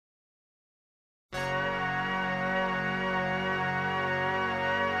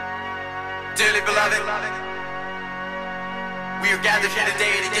Dearly beloved, we are gathered here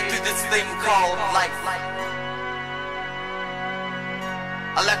today to get through this thing called life.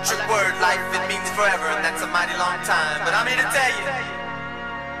 Electric word, life, it means forever, and that's a mighty long time. But I'm here to tell you,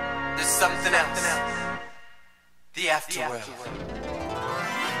 there's something else. The afterworld.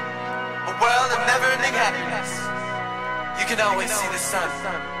 A world of never-ending happiness. You can always see the sun,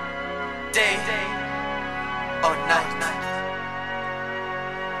 day or night.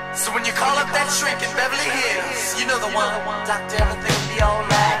 So when you call up that shrink in Beverly Hills, you know the one, doctor, everything will be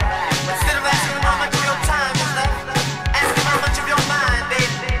alright. Instead of asking him how much of your time is left, ask him how much of your mind,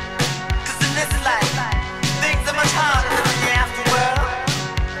 baby. Cause in this life, things are much harder than in the afterworld.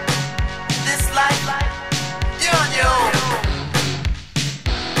 This life, you're on your own.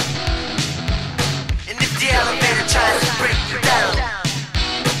 And if the elevator tries to break you down,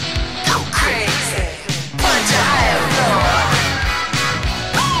 go crazy, punch a higher floor.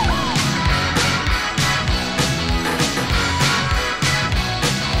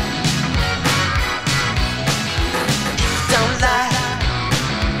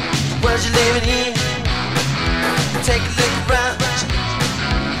 You're living here.